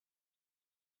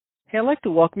Hey, I'd like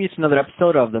to welcome you to another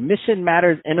episode of the Mission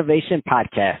Matters Innovation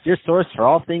Podcast, your source for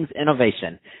all things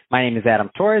innovation. My name is Adam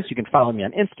Torres. You can follow me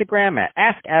on Instagram at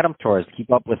AskAdamTorres to keep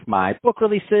up with my book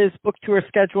releases, book tour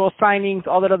schedule, signings,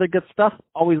 all that other good stuff.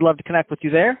 Always love to connect with you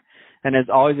there. And as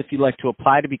always, if you'd like to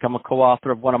apply to become a co-author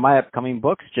of one of my upcoming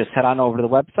books, just head on over to the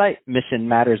website,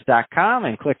 missionmatters.com,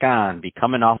 and click on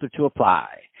Become an Author to apply.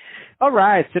 All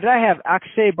right, so today I have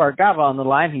Akshay Bhargava on the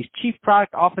line. He's Chief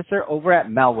Product Officer over at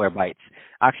Malwarebytes.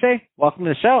 Akshay, welcome to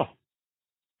the show.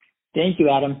 Thank you,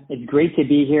 Adam. It's great to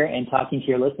be here and talking to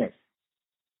your listeners.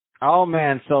 Oh,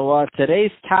 man. So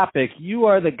today's topic, you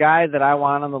are the guy that I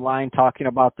want on the line talking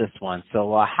about this one.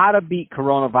 So how to beat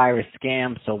coronavirus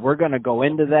scams. So we're going to go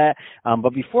into that.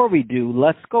 But before we do,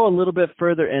 let's go a little bit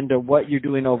further into what you're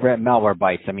doing over at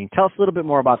Malwarebytes. I mean, tell us a little bit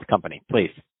more about the company,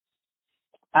 please.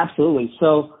 Absolutely.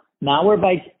 So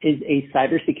Malwarebytes is a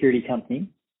cybersecurity company,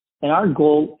 and our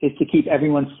goal is to keep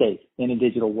everyone safe in a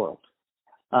digital world.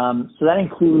 So that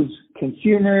includes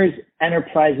consumers,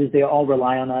 enterprises, they all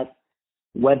rely on us.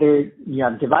 Whether you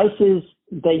have devices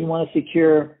that you want to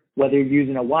secure, whether you're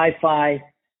using a Wi-Fi,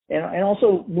 and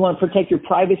also you want to protect your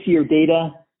privacy or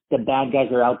data, the bad guys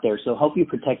are out there. So help you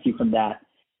protect you from that.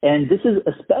 And this is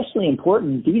especially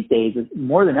important these days,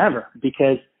 more than ever,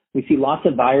 because we see lots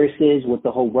of viruses with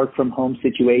the whole work from home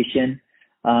situation.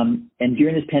 And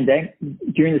during this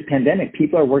pandemic,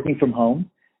 people are working from home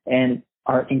and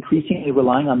are increasingly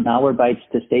relying on Malwarebytes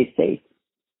to stay safe.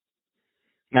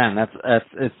 Man,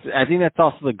 I think that's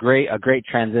also a great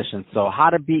transition. So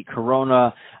how to beat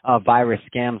corona virus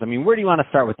scams. I mean, where do you want to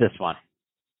start with this one?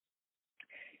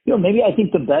 Maybe I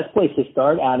think the best place to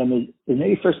start, Adam, is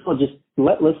maybe first of all, just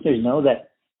let listeners know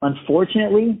that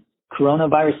unfortunately,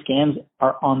 coronavirus scams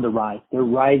are on the rise. They're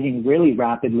rising really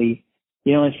rapidly.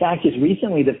 In fact, just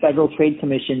recently, the Federal Trade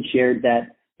Commission shared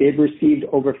that they've received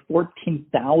over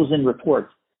 14,000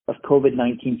 reports of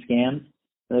COVID-19 scams.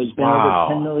 There's been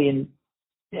over 10 million.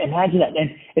 Imagine that.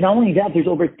 And not only that, there's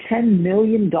over $10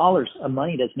 million of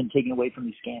money that's been taken away from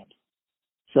these scams.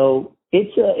 So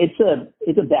it's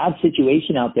a bad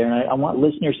situation out there. And I want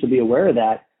listeners to be aware of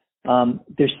that.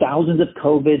 There's thousands of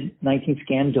COVID-19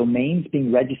 scam domains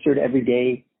being registered every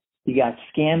day. You got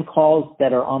scam calls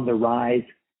that are on the rise.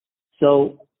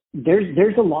 So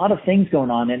there's a lot of things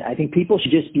going on, and I think people should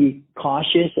just be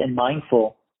cautious and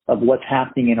mindful of what's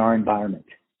happening in our environment,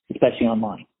 especially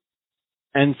online.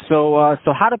 And so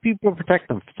how do people protect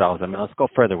themselves? I mean, let's go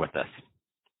further with this.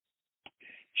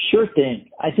 Sure thing.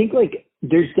 I think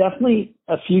there's definitely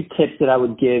a few tips that I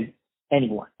would give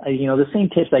anyone. The same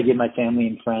tips I give my family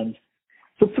and friends.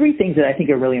 So 3 things that I think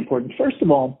are really important. First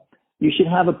of all, you should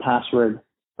have a password.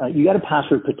 You got to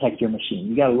password protect your machine.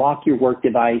 You got to lock your work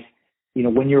device,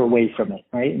 when you're away from it,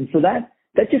 right? And so that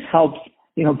just helps,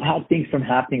 bad things from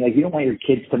happening. Like you don't want your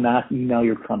kids to mass email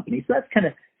your company. So that's kind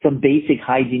of some basic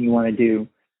hygiene you want to do.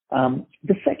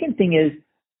 The second thing is,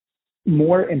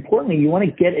 more importantly, you want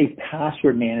to get a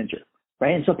password manager,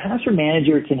 right? And so password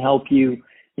manager can help you,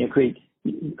 create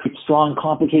strong,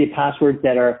 complicated passwords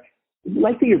that are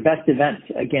likely your best defense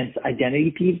against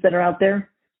identity thieves that are out there.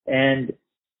 And,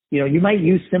 you might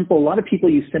use a lot of people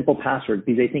use simple passwords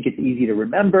because they think it's easy to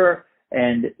remember.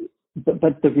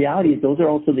 But the reality is those are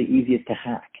also the easiest to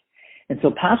hack. And so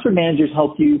password managers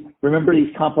help you remember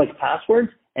these complex passwords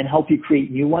and help you create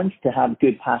new ones to have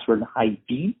good password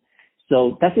hygiene.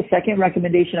 So that's the second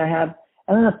recommendation I have.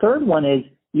 And then the third one is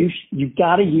you've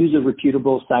got to use a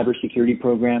reputable cybersecurity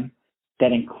program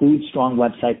that includes strong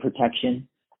website protection,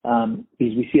 because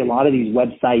we see a lot of these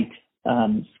website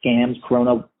scams,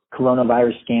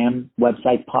 coronavirus scam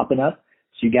websites popping up.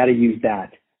 So you got to use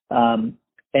that.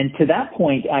 And to that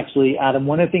point, actually, Adam,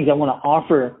 one of the things I want to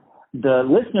offer the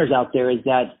listeners out there is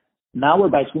that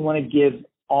Malwarebytes, we want to give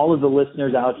all of the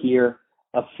listeners out here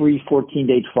a free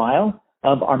 14-day trial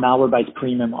of our Malwarebytes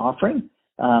premium offering.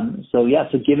 So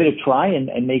give it a try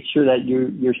and make sure that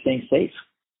you're staying safe.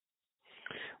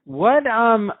 What,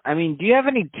 do you have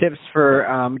any tips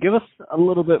for, give us a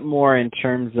little bit more in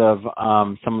terms of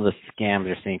some of the scams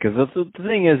you're seeing? Because the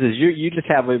thing is you just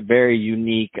have a very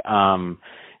unique,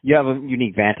 you have a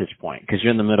unique vantage point because you're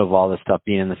in the middle of all this stuff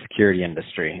being in the security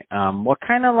industry. What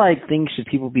kind of things should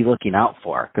people be looking out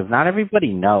for? Because not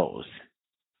everybody knows.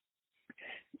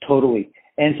 Totally.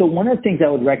 And so one of the things I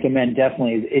would recommend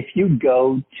definitely is if you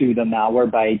go to the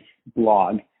Malwarebytes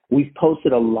blog, we've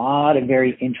posted a lot of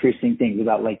very interesting things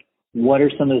about what are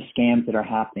some of the scams that are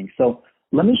happening. So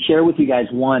let me share with you guys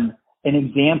an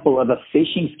example of a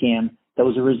phishing scam that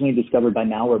was originally discovered by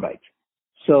Malwarebytes.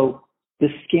 So the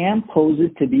scam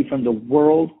poses to be from the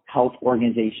World Health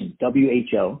Organization,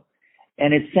 WHO,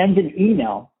 and it sends an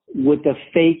email with a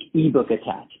fake ebook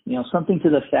attached, something to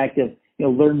the effect of,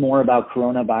 learn more about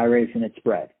coronavirus and its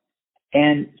spread.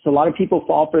 And so a lot of people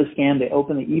fall for a scam. They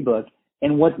open the ebook,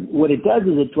 and what it does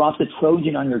is it drops a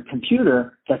Trojan on your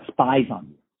computer that spies on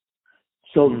you.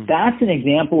 So that's an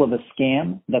example of a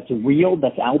scam that's real,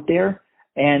 that's out there.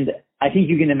 And I think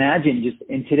you can imagine just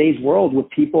in today's world with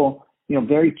people,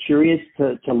 very curious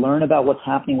to learn about what's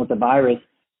happening with the virus,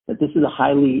 that this is a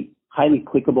highly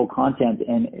clickable content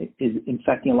and it is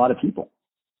infecting a lot of people.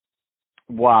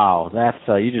 Wow, that's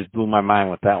you just blew my mind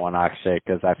with that one, Akshay,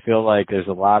 because I feel like there's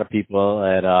a lot of people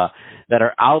that are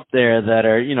out there that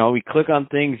are, we click on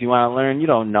things, you want to learn, you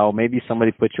don't know, maybe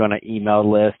somebody put you on an email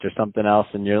list or something else,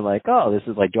 and you're like, oh, this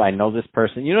is like, do I know this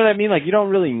person? You know what I mean? Like, you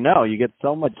don't really know. You get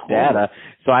so much data,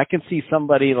 so I can see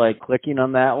somebody like clicking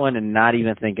on that one and not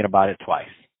even thinking about it twice,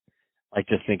 like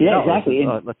just thinking, exactly.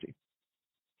 Let's see.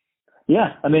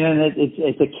 Yeah, I mean, and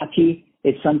it's a catchy,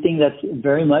 it's something that's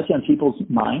very much on people's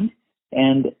mind.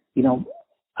 And,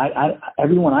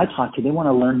 everyone I talk to, they want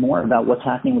to learn more about what's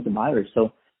happening with the virus.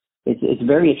 So it's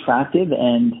very attractive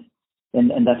and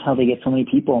that's how they get so many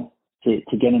people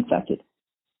to get infected.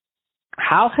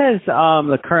 How has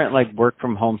the current work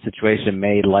from home situation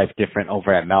made life different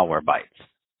over at Malwarebytes?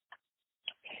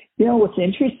 What's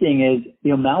interesting is,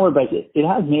 Malwarebytes, it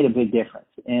has made a big difference.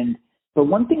 But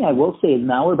one thing I will say is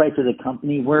Malwarebytes as a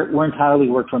company, we're entirely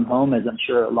work from home, as I'm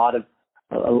sure a lot of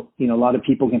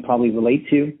people can probably relate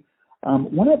to.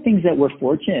 One of the things that we're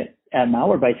fortunate at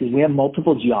Malwarebytes is we have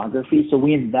multiple geographies. So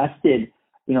we invested,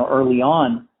 early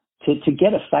on to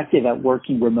get effective at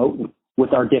working remote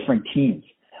with our different teams.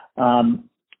 And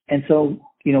so,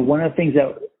 one of the things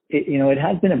that, it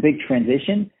has been a big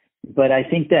transition, but I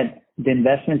think that the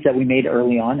investments that we made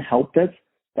early on helped us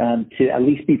to at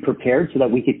least be prepared so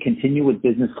that we could continue with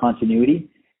business continuity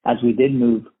as we did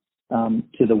move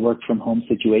to the work from home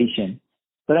situation.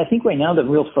 But I think right now the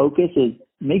real focus is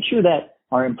make sure that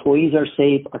our employees are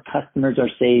safe, our customers are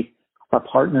safe, our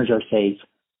partners are safe.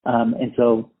 And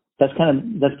so that's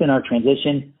been our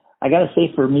transition. I got to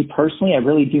say, for me personally, I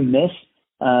really do miss,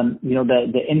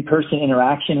 the in-person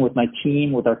interaction with my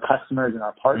team, with our customers and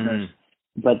our partners.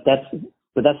 But that's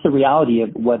the reality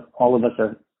of what all of us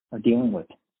are dealing with.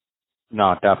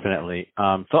 No, definitely.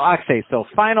 So Akshay,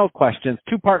 final questions,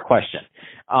 two-part question.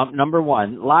 Number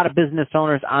one, a lot of business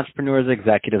owners, entrepreneurs,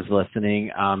 executives listening.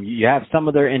 You have some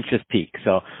of their interest peaked.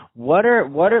 So what are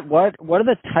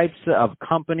the types of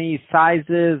company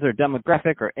sizes or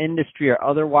demographic or industry or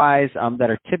otherwise that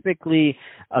are typically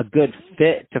a good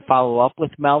fit to follow up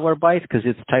with Malwarebytes, because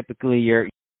it's typically your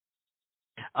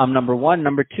number one.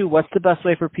 Number two, what's the best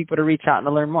way for people to reach out and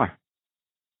to learn more?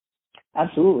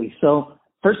 Absolutely. So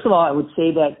first of all, I would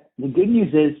say that the good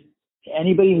news is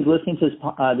anybody who's listening to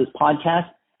this podcast,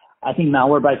 I think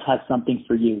Malwarebytes has something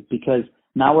for you, because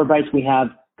Malwarebytes, we have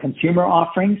consumer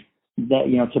offerings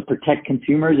that, to protect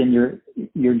consumers and your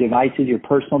devices, your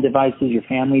personal devices, your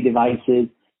family devices,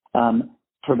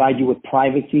 provide you with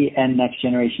privacy and next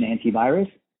generation antivirus.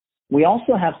 We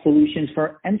also have solutions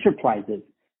for enterprises.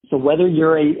 So whether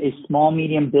you're a small,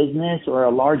 medium business or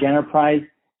a large enterprise,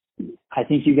 I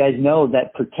think you guys know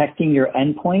that protecting your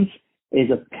endpoints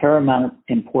is of paramount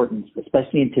importance,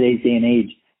 especially in today's day and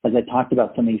age, as I talked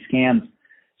about some of these scams.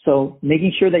 So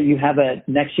making sure that you have a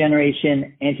next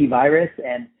generation antivirus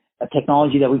and a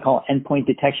technology that we call endpoint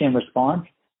detection and response,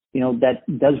 that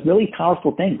does really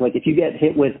powerful things. Like if you get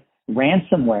hit with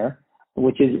ransomware,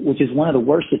 which is one of the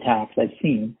worst attacks I've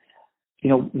seen,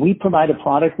 we provide a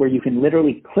product where you can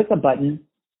literally click a button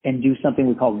and do something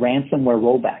we call ransomware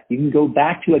rollback. You can go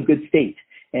back to a good state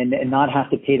and not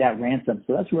have to pay that ransom.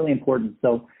 So that's really important.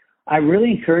 So I really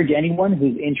encourage anyone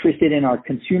who's interested in our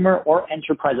consumer or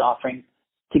enterprise offerings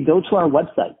to go to our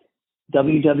website,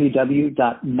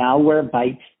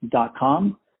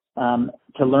 www.malwarebytes.com,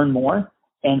 to learn more.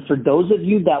 And for those of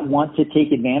you that want to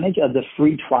take advantage of the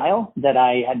free trial that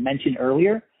I had mentioned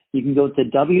earlier, you can go to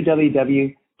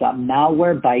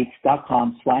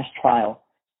www.malwarebytes.com/trial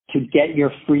to get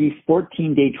your free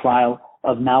 14-day trial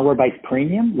of Malwarebytes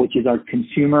Premium, which is our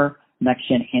consumer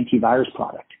next-gen antivirus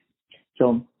product.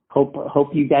 So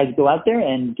hope you guys go out there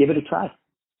and give it a try.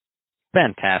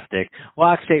 Fantastic. Well,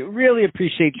 Akshay, really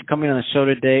appreciate you coming on the show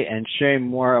today and sharing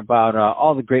more about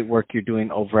all the great work you're doing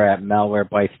over at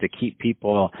Malwarebytes to keep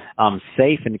people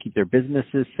safe and to keep their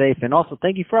businesses safe. And also,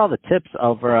 thank you for all the tips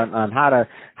over on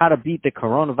how to beat the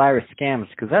coronavirus scams,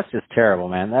 because that's just terrible,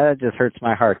 man. That just hurts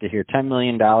my heart to hear $10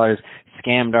 million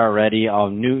scammed already, all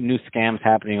new scams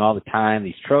happening all the time,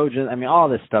 these Trojans, all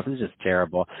this stuff is just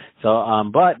terrible. So,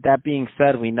 but that being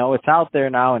said, we know it's out there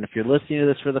now, and if you're listening to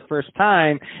this for the first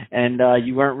time and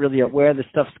you weren't really aware the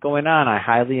stuff's going on, I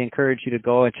highly encourage you to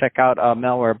go and check out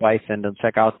Malwarebytes and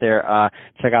check out their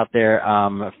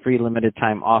free limited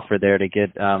time offer there to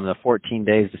get the 14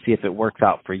 days to see if it works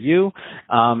out for you.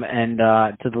 And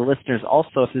to the listeners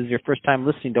also, if this is your first time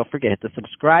listening, don't forget, hit the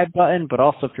subscribe button. But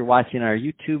also, if you're watching our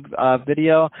YouTube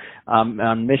video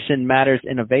on Mission Matters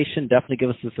Innovation, definitely give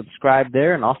us a subscribe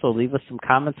there, and also leave us some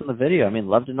comments on the video. I mean,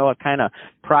 love to know what kind of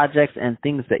projects and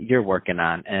things that you're working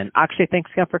on. And Akshay,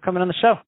 thanks again for coming on the show.